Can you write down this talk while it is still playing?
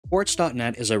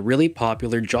Quartz.net is a really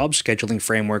popular job scheduling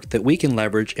framework that we can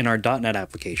leverage in our .NET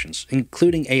applications,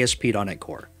 including ASP.NET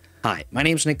Core. Hi, my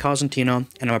name is Nick Cosentino,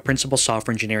 and I'm a Principal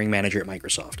Software Engineering Manager at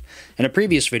Microsoft. In a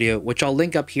previous video, which I'll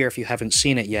link up here if you haven't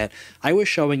seen it yet, I was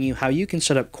showing you how you can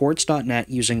set up Quartz.net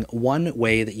using one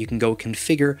way that you can go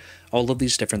configure all of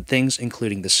these different things,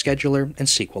 including the scheduler and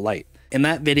SQLite. In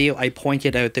that video, I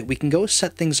pointed out that we can go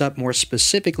set things up more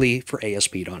specifically for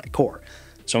ASP.NET Core.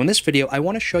 So in this video, I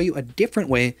want to show you a different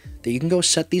way that you can go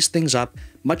set these things up,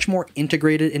 much more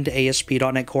integrated into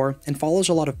ASP.NET Core, and follows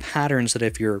a lot of patterns that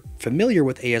if you're familiar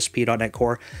with ASP.NET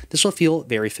Core, this will feel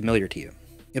very familiar to you.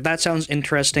 If that sounds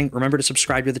interesting, remember to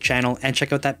subscribe to the channel and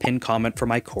check out that pinned comment for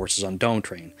my courses on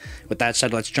DomeTrain. With that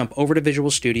said, let's jump over to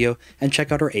Visual Studio and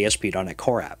check out our ASP.NET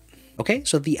Core app. Okay,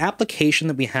 so the application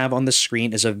that we have on the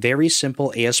screen is a very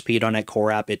simple ASP.NET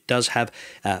Core app. It does have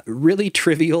a really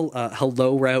trivial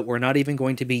hello route. We're not even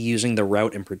going to be using the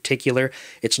route in particular.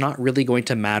 It's not really going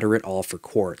to matter at all for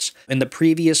Quartz. In the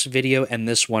previous video and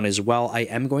this one as well, I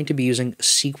am going to be using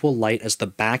SQLite as the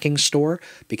backing store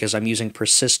because I'm using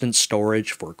persistent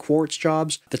storage for Quartz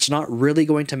jobs. That's not really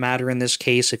going to matter in this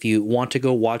case. If you want to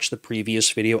go watch the previous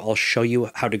video, I'll show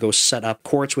you how to go set up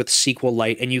Quartz with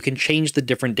SQLite, and you can change the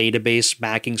different database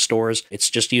backing stores. It's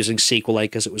just using SQLite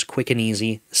because it was quick and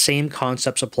easy. Same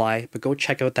concepts apply, but go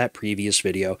check out that previous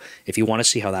video if you want to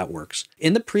see how that works.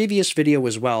 In the previous video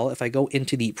as well, if I go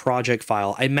into the project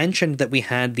file, I mentioned that we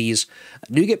had these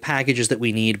NuGet packages that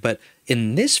we need, but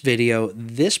in this video,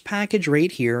 this package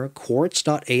right here,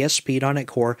 quartz.asp.NET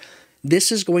Core,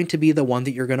 this is going to be the one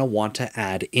that you're going to want to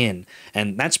add in.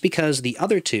 And that's because the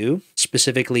other two,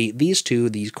 specifically these two,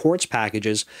 these Quartz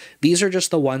packages, these are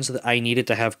just the ones that I needed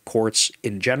to have Quartz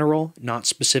in general, not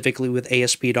specifically with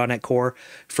ASP.NET Core.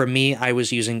 For me, I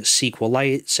was using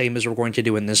SQLite, same as we're going to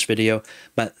do in this video,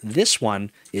 but this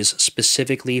one is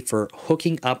specifically for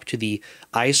hooking up to the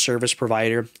iService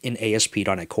provider in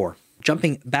ASP.NET Core.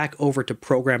 Jumping back over to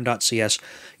program.cs,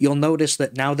 you'll notice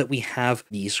that now that we have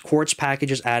these Quartz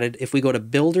packages added, if we go to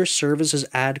Builder Services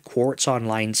Add Quartz on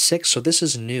line 6, so this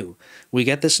is new. We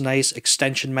get this nice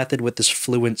extension method with this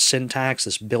fluent syntax,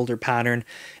 this builder pattern,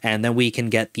 and then we can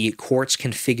get the Quartz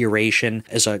configuration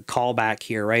as a callback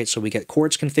here, right? So we get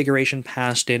Quartz configuration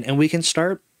passed in, and we can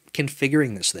start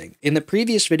configuring this thing. In the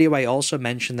previous video, I also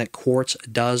mentioned that Quartz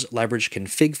does leverage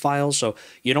config files, so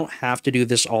you don't have to do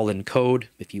this all in code.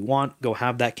 If you want, go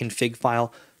have that config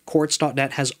file.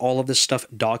 Quartz.net has all of this stuff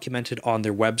documented on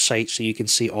their website, so you can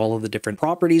see all of the different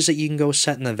properties that you can go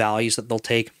set and the values that they'll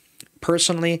take.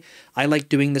 Personally, I like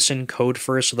doing this in code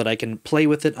first so that I can play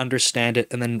with it, understand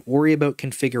it, and then worry about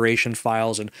configuration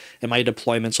files and my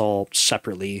deployments all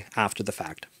separately after the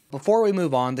fact. Before we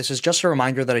move on, this is just a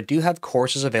reminder that I do have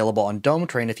courses available on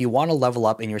DomeTrain if you want to level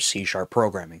up in your C#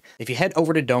 programming. If you head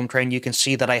over to DomeTrain, you can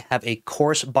see that I have a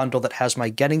course bundle that has my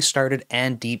Getting Started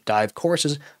and Deep Dive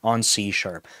courses on C#.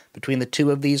 Between the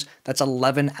two of these, that's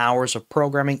 11 hours of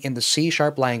programming in the C#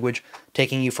 language,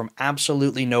 taking you from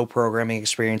absolutely no programming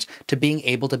experience to being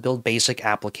able to build basic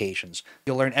applications.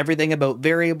 You'll learn everything about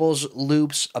variables,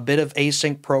 loops, a bit of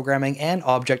async programming, and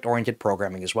object-oriented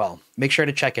programming as well. Make sure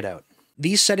to check it out.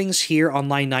 These settings here on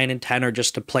line 9 and 10 are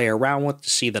just to play around with to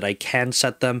see that I can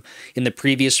set them. In the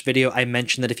previous video, I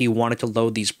mentioned that if you wanted to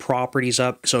load these properties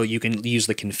up, so you can use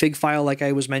the config file like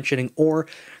I was mentioning, or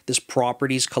this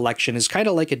properties collection is kind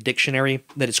of like a dictionary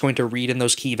that it's going to read in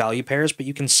those key value pairs, but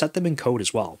you can set them in code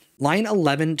as well. Line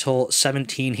 11 till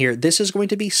 17 here, this is going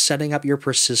to be setting up your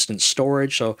persistent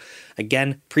storage. So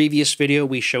again, previous video,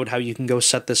 we showed how you can go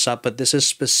set this up, but this is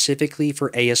specifically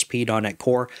for ASP.NET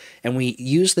Core. And we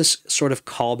use this sort of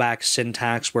callback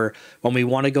syntax where when we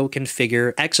want to go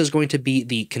configure, X is going to be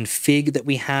the config that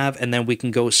we have, and then we can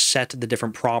go set the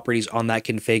different properties on that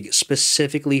config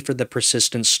specifically for the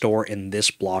persistent store in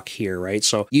this block here, right?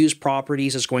 So use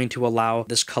properties is going to allow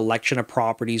this collection of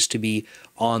properties to be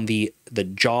on the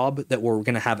job that we're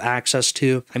going to have access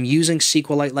to. I'm using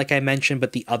SQLite like I mentioned,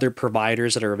 but the other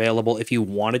providers that are available, if you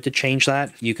wanted to change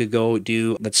that, you could go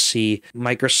do, let's see,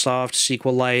 Microsoft,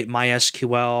 SQLite,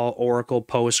 MySQL, Oracle,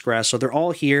 Postgres. So they're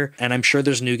all here, and I'm sure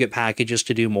there's NuGet packages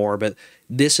to do more, but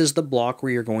this is the block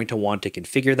where you're going to want to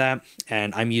configure that.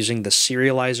 And I'm using the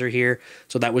serializer here.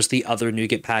 So that was the other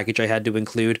NuGet package I had to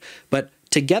include. But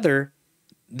together,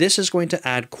 this is going to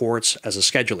add Quartz as a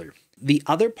scheduler. The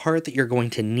other part that you're going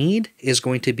to need is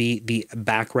going to be the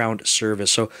background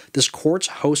service. So this Quartz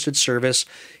hosted service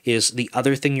is the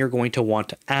other thing you're going to want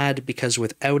to add, because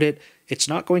without it, it's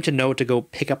not going to know to go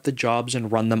pick up the jobs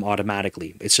and run them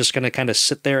automatically. It's just going to kind of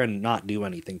sit there and not do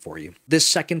anything for you. This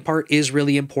second part is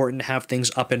really important to have things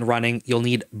up and running. You'll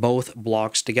need both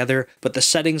blocks together, but the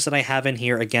settings that I have in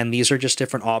here, again, these are just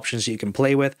different options you can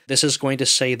play with. This is going to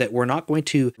say that we're not going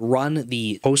to run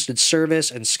the hosted service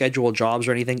and schedule jobs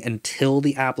or anything until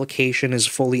the application is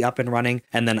fully up and running.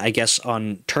 And then I guess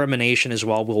on termination as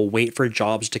well, we'll wait for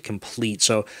jobs to complete.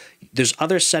 So there's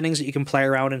other settings that you can play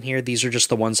around in here. These are just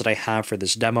the ones that I have for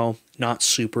this demo. Not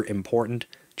super important,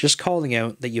 just calling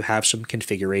out that you have some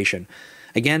configuration.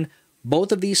 Again,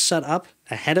 both of these set up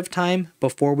ahead of time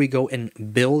before we go and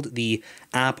build the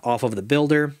app off of the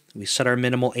builder. We set our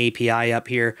minimal API up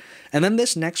here. And then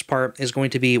this next part is going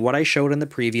to be what I showed in the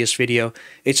previous video.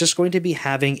 It's just going to be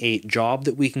having a job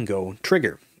that we can go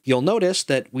trigger. You'll notice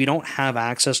that we don't have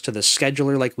access to the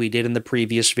scheduler like we did in the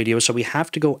previous video, so we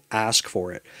have to go ask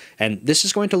for it. And this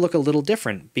is going to look a little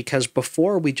different because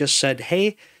before we just said,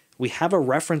 hey, we have a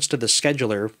reference to the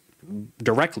scheduler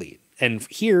directly. And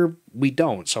here we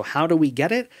don't. So how do we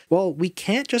get it? Well, we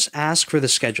can't just ask for the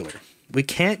scheduler. We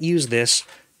can't use this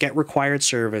get required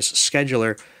service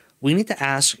scheduler. We need to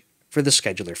ask for the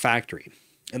scheduler factory.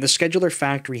 And the scheduler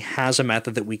factory has a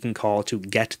method that we can call to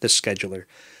get the scheduler.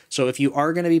 So if you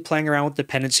are going to be playing around with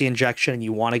dependency injection and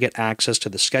you want to get access to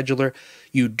the scheduler,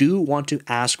 you do want to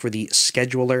ask for the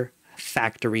scheduler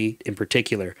factory in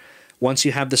particular. Once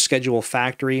you have the schedule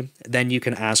factory, then you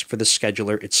can ask for the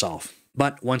scheduler itself.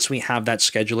 But once we have that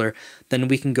scheduler, then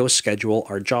we can go schedule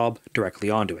our job directly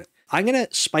onto it. I'm going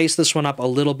to spice this one up a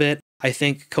little bit. I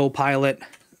think Copilot,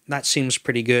 that seems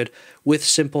pretty good. With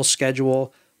simple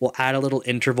schedule, we'll add a little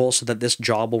interval so that this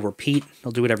job will repeat.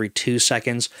 I'll do it every 2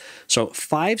 seconds. So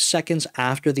 5 seconds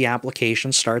after the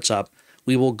application starts up,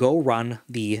 we will go run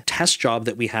the test job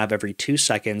that we have every 2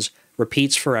 seconds,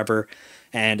 repeats forever.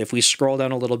 And if we scroll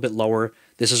down a little bit lower,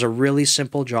 this is a really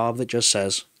simple job that just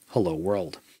says, hello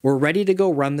world. We're ready to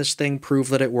go run this thing, prove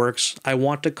that it works. I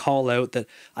want to call out that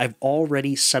I've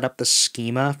already set up the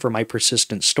schema for my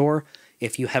persistent store.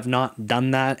 If you have not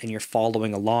done that and you're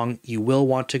following along, you will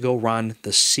want to go run the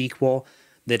SQL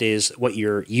that is what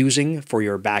you're using for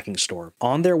your backing store.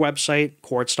 On their website,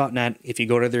 quartz.net, if you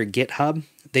go to their GitHub,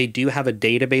 they do have a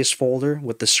database folder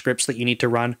with the scripts that you need to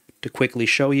run to quickly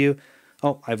show you.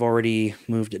 Oh, I've already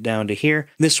moved it down to here.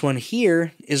 This one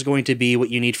here is going to be what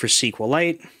you need for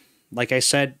SQLite. Like I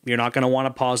said, you're not going to want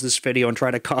to pause this video and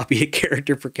try to copy it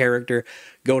character for character.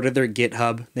 Go to their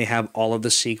GitHub. They have all of the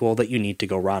SQL that you need to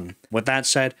go run. With that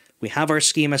said, we have our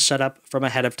schema set up from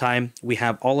ahead of time. We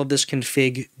have all of this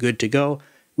config good to go.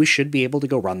 We should be able to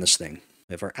go run this thing.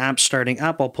 If our app's starting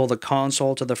up, I'll pull the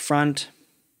console to the front.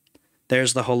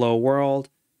 There's the hello world.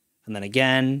 And then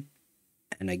again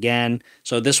and again.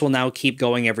 So this will now keep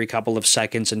going every couple of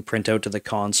seconds and print out to the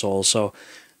console. So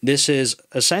this is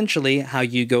essentially how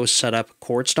you go set up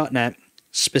quartz.net,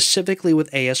 specifically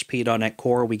with ASP.NET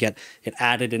Core. We get it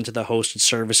added into the hosted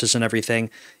services and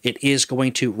everything. It is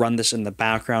going to run this in the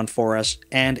background for us,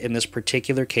 and in this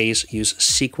particular case, use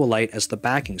SQLite as the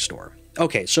backing store.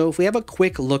 Okay, so if we have a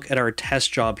quick look at our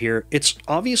test job here, it's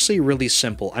obviously really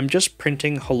simple. I'm just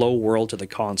printing hello world to the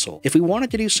console. If we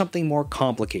wanted to do something more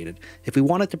complicated, if we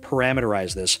wanted to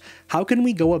parameterize this, how can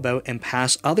we go about and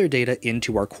pass other data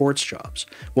into our Quartz jobs?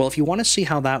 Well, if you want to see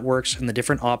how that works and the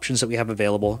different options that we have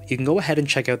available, you can go ahead and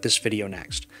check out this video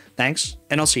next. Thanks,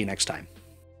 and I'll see you next time.